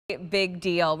Big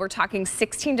deal. We're talking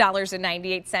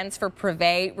 $16.98 for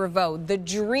Prive Revaux. The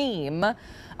dream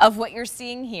of what you're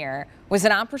seeing here was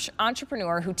an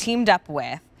entrepreneur who teamed up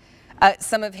with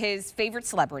some of his favorite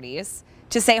celebrities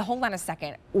to say, hold on a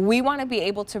second, we want to be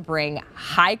able to bring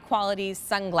high quality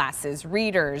sunglasses,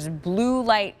 readers, blue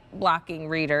light blocking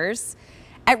readers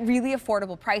at really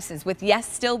affordable prices, with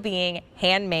yes, still being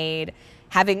handmade,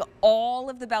 having all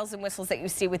of the bells and whistles that you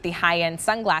see with the high-end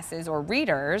sunglasses or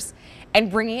readers, and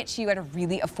bringing it to you at a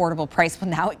really affordable price. Well,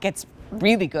 now it gets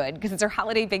really good because it's our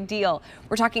holiday big deal.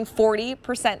 We're talking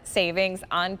 40% savings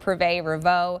on Prive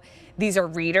Revaux. These are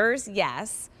readers,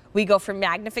 yes. We go from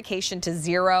magnification to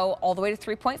 0 all the way to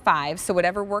 3.5, so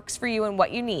whatever works for you and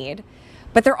what you need.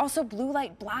 But they're also blue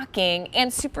light blocking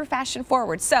and super fashion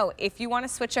forward. So if you want to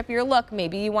switch up your look,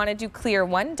 maybe you want to do clear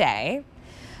one day,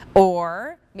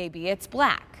 or maybe it's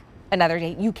black another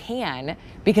day, you can,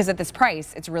 because at this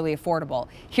price, it's really affordable.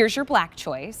 Here's your black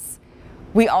choice.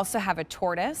 We also have a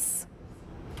tortoise,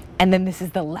 and then this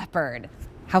is the leopard.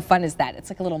 How fun is that? It's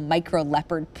like a little micro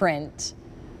leopard print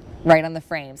right on the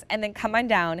frames. And then come on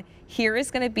down. Here is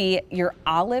going to be your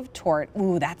olive tort.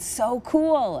 Ooh, that's so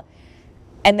cool.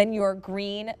 And then your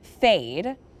green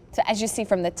fade. So as you see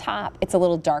from the top, it's a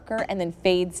little darker and then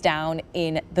fades down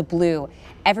in the blue.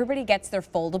 Everybody gets their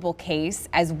foldable case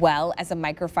as well as a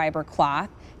microfiber cloth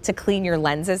to clean your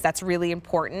lenses. That's really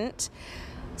important.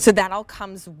 So that all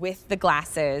comes with the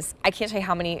glasses. I can't tell you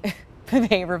how many Prive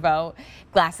Revaux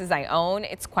glasses I own.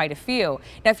 It's quite a few.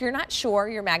 Now, if you're not sure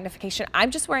your magnification,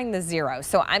 I'm just wearing the 0.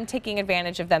 So I'm taking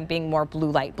advantage of them being more blue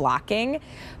light blocking,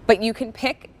 but you can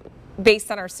pick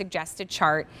based on our suggested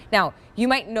chart. Now, you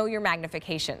might know your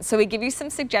magnification, so we give you some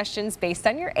suggestions based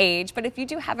on your age, but if you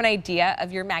do have an idea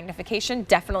of your magnification,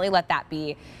 definitely let that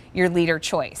be your leader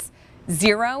choice.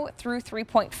 0 through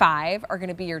 3.5 are going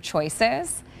to be your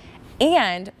choices,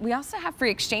 and we also have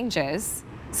free exchanges.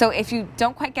 So if you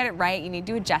don't quite get it right, you need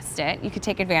to adjust it. You could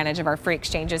take advantage of our free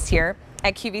exchanges here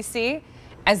at QVC,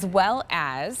 as well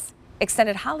as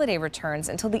extended holiday returns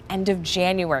until the end of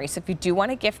January. So if you do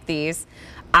want to gift these,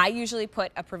 I usually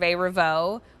put a Prive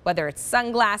Revaux, whether it's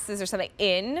sunglasses or something,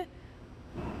 in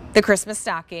the Christmas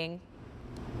stocking.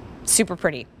 Super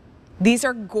pretty. These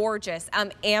are gorgeous.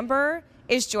 Amber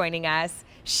is joining us.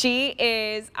 She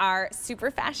is our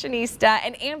super fashionista.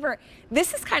 And Amber,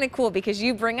 this is kind of cool because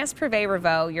you bring us Prive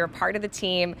Revaux. You're a part of the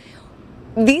team.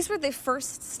 These were the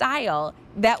first style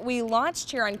that we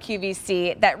launched here on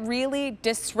QVC that really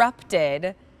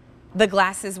disrupted the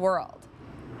glasses world.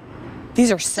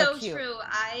 These are so cute. So true.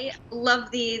 I love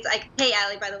these. Hey,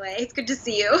 Allie, by the way, it's good to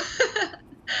see you.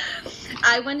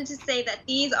 I wanted to say that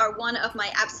these are one of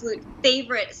my absolute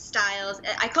favorite styles.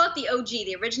 I call it the OG,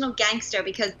 the original gangster,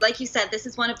 because like you said, this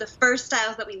is one of the first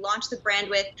styles that we launched the brand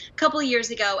with a couple of years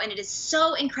ago, and it is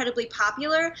so incredibly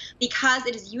popular because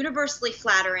it is universally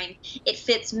flattering. It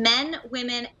fits men,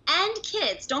 women, and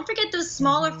kids. Don't forget those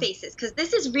smaller faces, because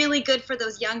this is really good for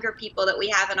those younger people that we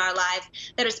have in our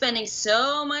lives that are spending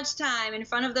so much time in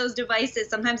front of those devices.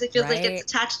 Sometimes it feels like it's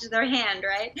attached to their hand,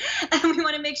 right? And we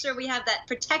want to make sure we have that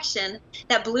protection,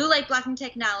 that blue light blocking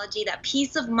technology, that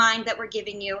peace of mind that we're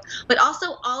giving you, but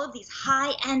also all of these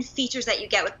high-end features that you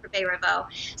get with Prive Revaux.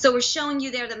 So we're showing you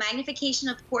there the magnification,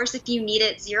 of course, if you need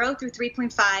it, 0 through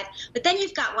 3.5, but then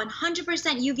you've got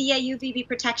 100% UVA, UVB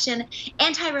protection,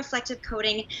 anti-reflective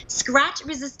coating,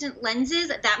 scratch-resistant lenses.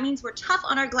 That means we're tough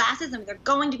on our glasses and they're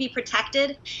going to be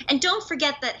protected. And don't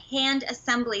forget that hand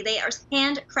assembly. They are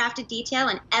handcrafted detail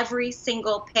in every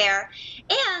single pair.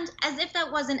 And as if that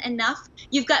wasn't enough,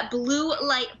 you've got blue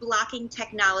light blocking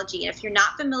technology. And if you're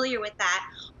not familiar with that,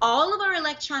 all of our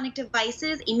electronic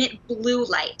devices emit blue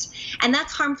light, and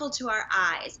that's harmful to our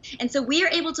eyes. And so we are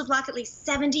able to block at least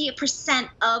 70%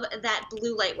 of that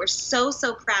blue light. We're so,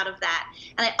 so proud of that.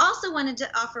 And I also wanted to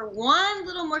offer one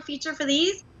little more feature for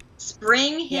these.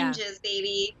 Spring hinges,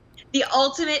 baby. The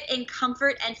ultimate in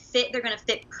comfort and fit. They're going to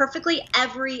fit perfectly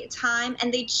every time,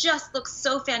 and they just look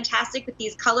so fantastic with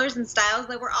these colors and styles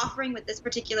that we're offering with this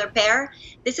particular pair.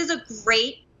 This is a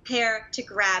great pair to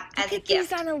grab as a gift.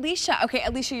 These on Alicia. Okay,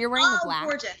 Alicia, you're wearing the black.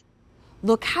 Gorgeous.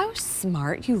 Look how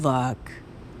smart you look.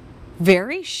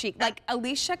 Very chic. Like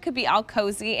Alicia could be all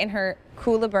cozy in her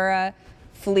Kookaburra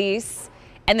fleece,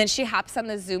 and then she hops on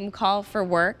the Zoom call for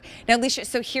work. Now, Alicia,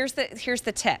 so here's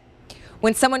the tip.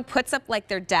 When someone puts up like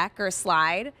their deck or a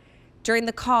slide during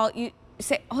the call, you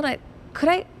say, hold on, could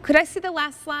I see the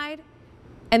last slide?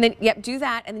 And then, yep, do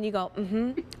that. And then you go,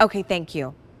 okay, thank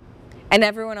you. And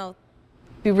everyone will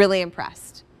be really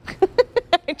impressed.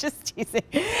 Just teasing.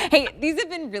 Hey, these have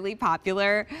been really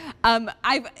popular.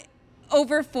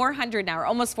 over 400 now, or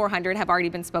almost 400 have already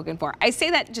been spoken for. I say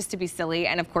that just to be silly,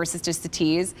 and of course it's just a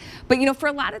tease. But you know, for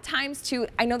a lot of times too,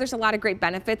 I know there's a lot of great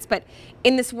benefits, but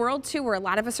in this world too, where a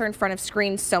lot of us are in front of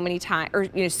screens so many times, or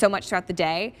you know, so much throughout the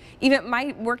day, even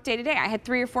my work day to day, I had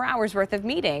 3 or 4 hours worth of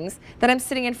meetings that I'm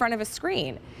sitting in front of a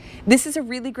screen. This is a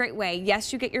really great way.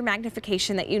 Yes, you get your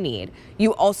magnification that you need.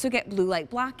 You also get blue light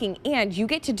blocking, and you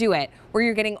get to do it where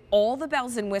you're getting all the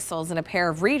bells and whistles in a pair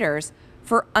of readers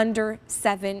for under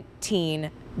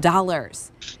 $17.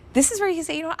 This is where you can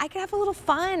say, you know, I can have a little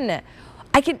fun.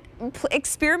 I can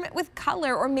experiment with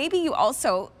color, or maybe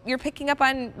you're picking up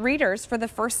on readers for the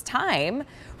first time,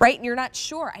 right? And you're not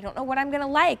sure. I don't know what I'm gonna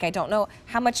like. I don't know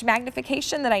how much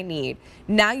magnification that I need.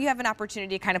 Now you have an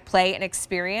opportunity to kind of play and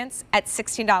experience at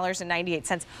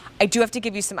 $16.98. I do have to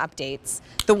give you some updates.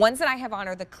 The ones that I have on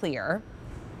are the clear.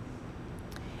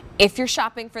 If you're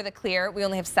shopping for the clear, we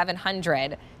only have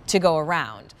 700 to go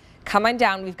around. Come on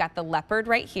down, we've got the leopard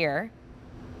right here.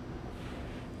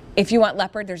 If you want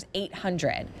leopard, there's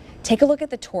 800. Take a look at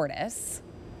the tortoise.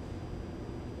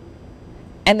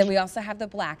 And then we also have the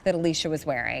black that Alicia was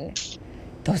wearing.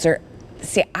 Those are,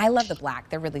 see, I love the black,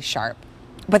 they're really sharp.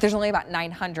 But there's only about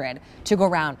 900 to go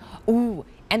around. Ooh,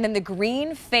 and then the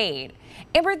green fade.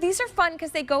 Amber, these are fun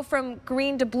because they go from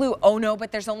green to blue. Oh no,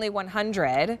 but there's only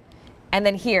 100. And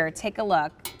then here, take a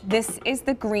look. This is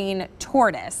the green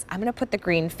tortoise. I'm gonna put the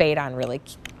green fade on really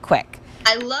quick.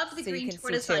 I love the green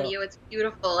tortoise on you. It's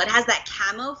beautiful. It has that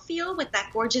camo feel with that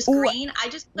gorgeous green. I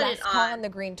just put it on. Call on the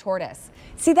green tortoise.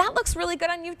 See, that looks really good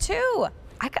on you too.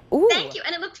 Thank you,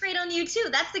 and it looks great on you too.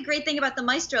 That's the great thing about the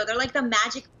Maestro. They're like the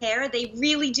magic pair. They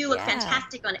really do look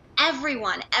fantastic on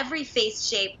everyone, every face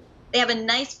shape. They have a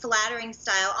nice flattering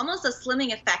style, almost a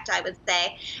slimming effect, I would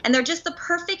say. And they're just the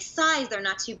perfect size. They're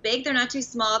not too big, they're not too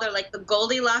small. They're like the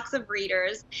Goldilocks of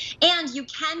readers. And you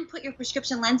can put your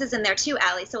prescription lenses in there too,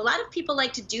 Allie. So a lot of people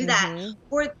like to do that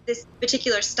for this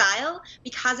particular style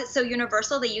because it's so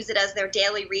universal. They use it as their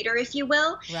daily reader, if you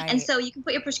will. Right. And so you can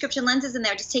put your prescription lenses in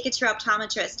there. Just take it to your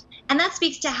optometrist. And that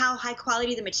speaks to how high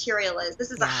quality the material is.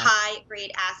 This is a high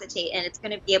grade acetate, and it's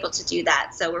going to be able to do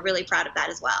that. So we're really proud of that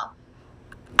as well.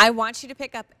 I want you to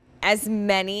pick up as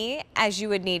many as you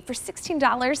would need for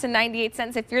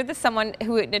 $16.98. If you're someone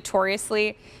who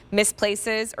notoriously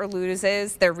misplaces or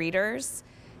loses their readers,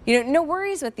 you know, no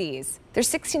worries with these. They're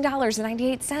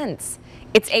 $16.98.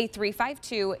 It's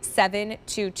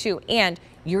A352722, and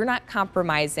you're not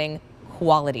compromising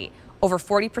quality. Over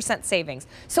 40% savings.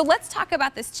 So let's talk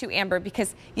about this too, Amber,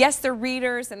 because yes, they're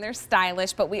readers and they're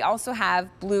stylish, but we also have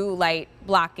blue light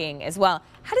blocking as well.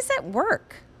 How does that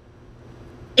work?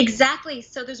 Exactly.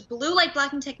 So there's blue light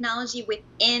blocking technology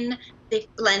within the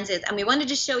lenses, and we wanted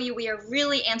to show you we are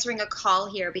really answering a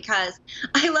call here because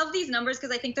I love these numbers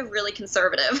because I think they're really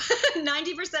conservative.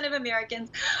 90% of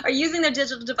Americans are using their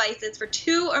digital devices for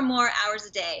 2 or more hours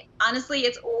a day. Honestly,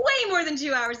 it's way more than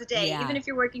 2 hours a day. Even if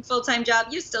you're working full-time job,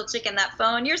 you're still checking that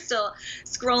phone, you're still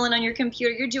scrolling on your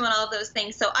computer, you're doing all of those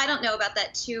things. So I don't know about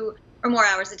that 2 or more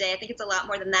hours a day. I think it's a lot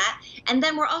more than that. And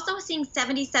then we're also seeing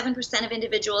 77% of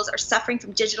individuals are suffering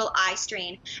from digital eye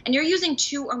strain, and you're using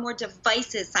 2 or more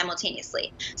devices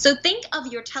simultaneously. So think of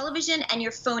your television and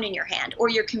your phone in your hand, or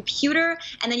your computer,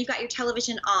 and then you've got your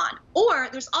television on. Or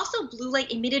there's also blue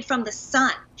light emitted from the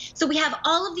sun. So we have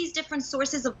all of these different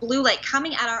sources of blue light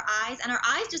coming at our eyes, and our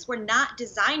eyes just were not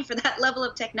designed for that level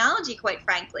of technology, quite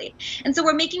frankly. And so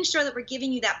we're making sure that we're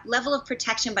giving you that level of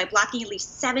protection by blocking at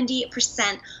least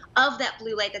 70% of that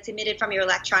blue light that's emitted from your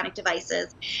electronic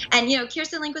devices. And you know,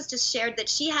 Kirsten Lindquist just shared that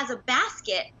she has a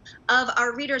basket of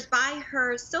our readers by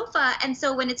her sofa, and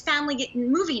so when it's family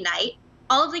movie night,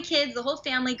 all of the kids, the whole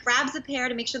family grabs a pair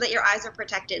to make sure that your eyes are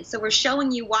protected. So we're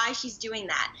showing you why she's doing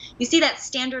that. You see that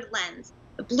standard lens.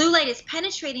 The blue light is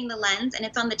penetrating the lens, and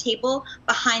it's on the table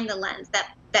behind the lens.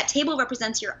 That table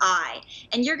represents your eye,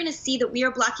 and you're going to see that we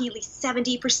are blocking at least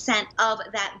 70% of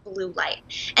that blue light.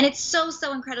 And it's so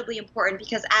incredibly important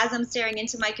because as I'm staring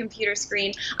into my computer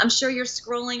screen, I'm sure you're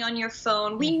scrolling on your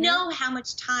phone. We know how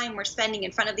much time we're spending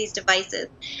in front of these devices.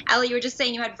 Allie, you were just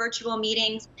saying you had virtual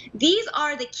meetings. These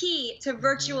are the key to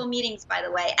virtual meetings, by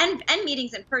the way, and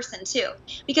meetings in person too.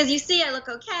 Because you see, I look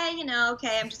okay, you know,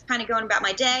 okay, I'm just kind of going about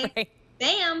my day. Right.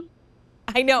 Bam.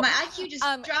 I know. My IQ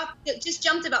just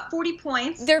jumped about 40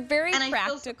 points. They're very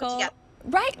practical.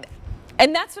 Right.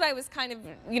 And that's what I was kind of,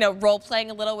 you know, role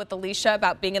playing a little with Alicia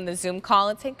about being in the Zoom call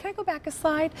and saying, can I go back a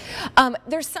slide?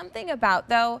 There's something about,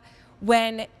 though,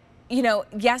 when you know,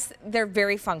 yes, they're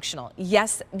very functional.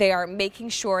 Yes, they are making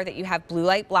sure that you have blue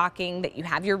light blocking, that you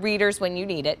have your readers when you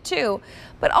need it too.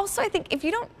 But also I think if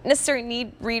you don't necessarily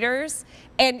need readers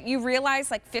and you realize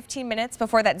like 15 minutes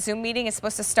before that Zoom meeting is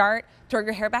supposed to start, throw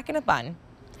your hair back in a bun,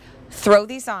 throw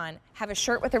these on, have a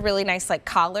shirt with a really nice like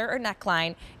collar or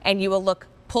neckline, and you will look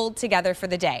pulled together for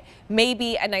the day.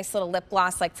 Maybe a nice little lip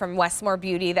gloss like from Westmore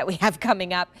Beauty that we have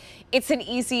coming up. It's an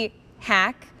easy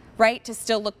hack, right, to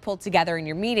still look pulled together in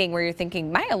your meeting where you're thinking,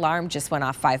 my alarm just went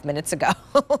off 5 minutes ago.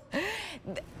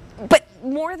 But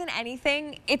more than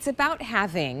anything, it's about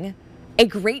having a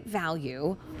great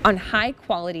value on high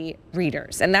quality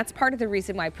readers. And that's part of the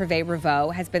reason why Prive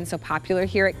Revaux has been so popular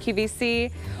here at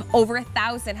QVC. Over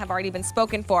 1,000 have already been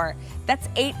spoken for. That's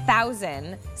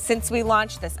 8,000 since we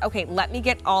launched this. Okay, let me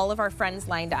get all of our friends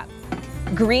lined up.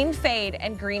 Green Fade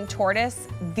and Green Tortoise,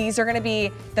 these are gonna be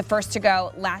the first to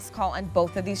go, last call on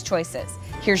both of these choices.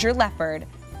 Here's your leopard,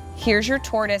 here's your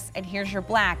tortoise, and here's your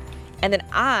black. And then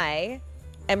I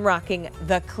am rocking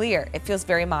the clear. It feels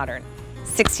very modern.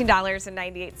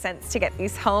 $16.98 to get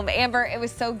these home. Amber, it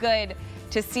was so good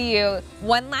to see you.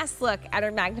 One last look at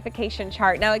our magnification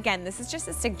chart. Now again, this is just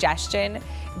a suggestion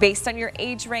based on your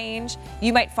age range.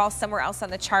 You might fall somewhere else on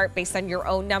the chart based on your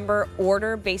own number,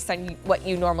 order based on what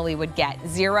you normally would get,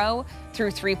 0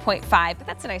 through 3.5, but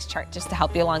that's a nice chart just to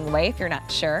help you along the way if you're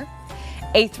not sure.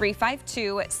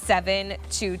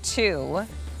 A352722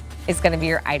 is gonna be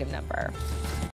your item number.